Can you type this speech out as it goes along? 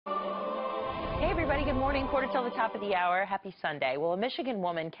everybody, good morning. Quarter till the top of the hour. Happy Sunday. Well, a Michigan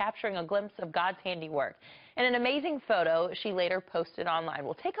woman capturing a glimpse of God's handiwork. In an amazing photo she later posted online.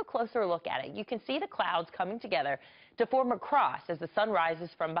 We'll take a closer look at it. You can see the clouds coming together to form a cross as the sun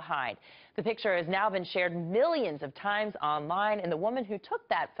rises from behind. The picture has now been shared millions of times online, and the woman who took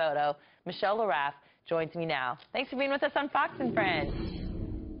that photo, Michelle Laraff, joins me now. Thanks for being with us on Fox and Friends.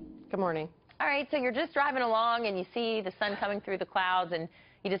 Good morning. All right, so you're just driving along and you see the sun coming through the clouds and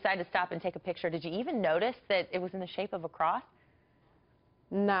you decide to stop and take a picture. Did you even notice that it was in the shape of a cross?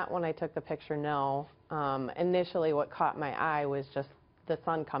 Not when I took the picture, no. Initially what caught my eye was just the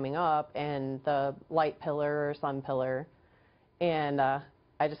sun coming up and the light pillar or sun pillar. And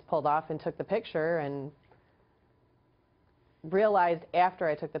I just pulled off and took the picture and realized after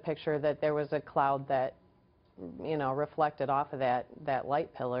I took the picture that there was a cloud that, you know, reflected off of that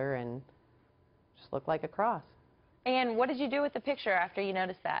light pillar and just looked like a cross. And what did you do with the picture after you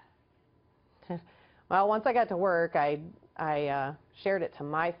noticed that? Well, once I got to work, I shared it to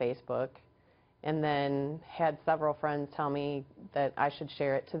my Facebook and then had several friends tell me that I should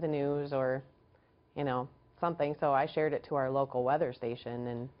share it to the news or, you know, something. So I shared it to our local weather station,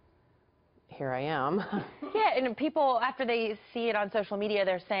 and here I am. Yeah, and people, after they see it on social media,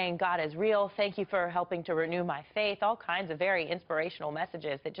 they're saying, God is real, thank you for helping to renew my faith, all kinds of very inspirational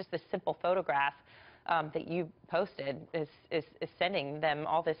messages that just this simple photograph that you posted is sending them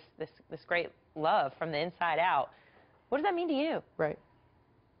all this great love from the inside out. What does that mean to you? Right.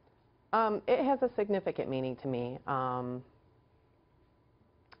 It has a significant meaning to me.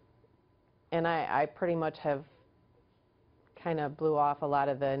 And I pretty much have kind of blew off a lot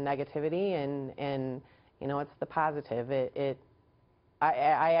of the negativity and you know, it's the positive.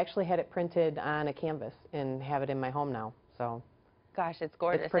 I actually had it printed on a canvas and have it in my home now, so. Gosh, it's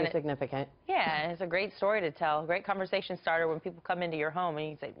gorgeous. It's pretty significant. Yeah, and it's a great story to tell, a great conversation starter when people come into your home and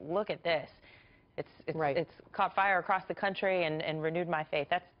you say, look at this. It's caught fire across the country and renewed my faith.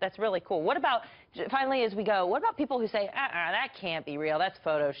 That's really cool. What about, finally as we go, what about people who say, that can't be real, that's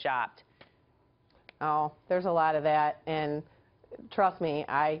photoshopped? Oh, there's a lot of that, and trust me,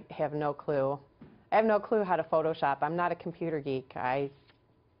 I have no clue. I have no clue how to Photoshop. I'm not a computer geek. I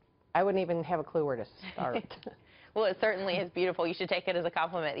wouldn't even have a clue where to start. Well, it certainly is beautiful. You should take it as a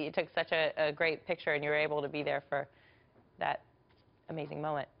compliment that you took such a great picture and you were able to be there for that amazing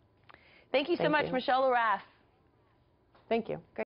moment. Thank you so much, Michelle Laraff. Thank you. Great.